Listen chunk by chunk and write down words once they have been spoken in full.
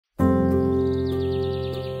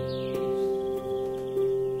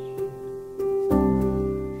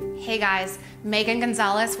Hey guys, Megan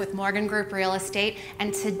Gonzalez with Morgan Group Real Estate,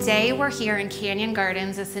 and today we're here in Canyon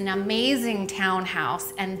Gardens. It's an amazing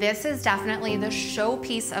townhouse, and this is definitely the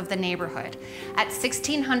showpiece of the neighborhood. At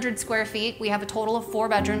 1,600 square feet, we have a total of 4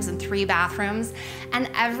 bedrooms and 3 bathrooms, and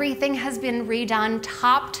everything has been redone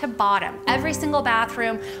top to bottom. Every single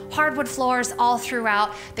bathroom, hardwood floors all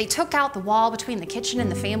throughout. They took out the wall between the kitchen and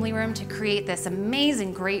the family room to create this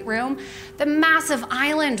amazing great room. The massive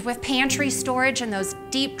island with pantry storage and those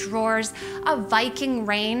deep drawers, a Viking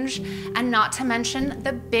range, and not to mention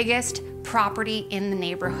the biggest property in the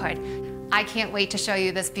neighborhood. I can't wait to show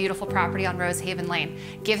you this beautiful property on Rosehaven Lane.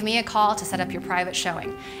 Give me a call to set up your private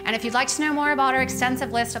showing. And if you'd like to know more about our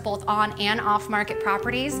extensive list of both on and off market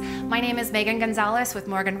properties, my name is Megan Gonzalez with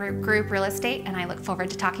Morgan Group Real Estate, and I look forward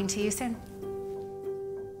to talking to you soon.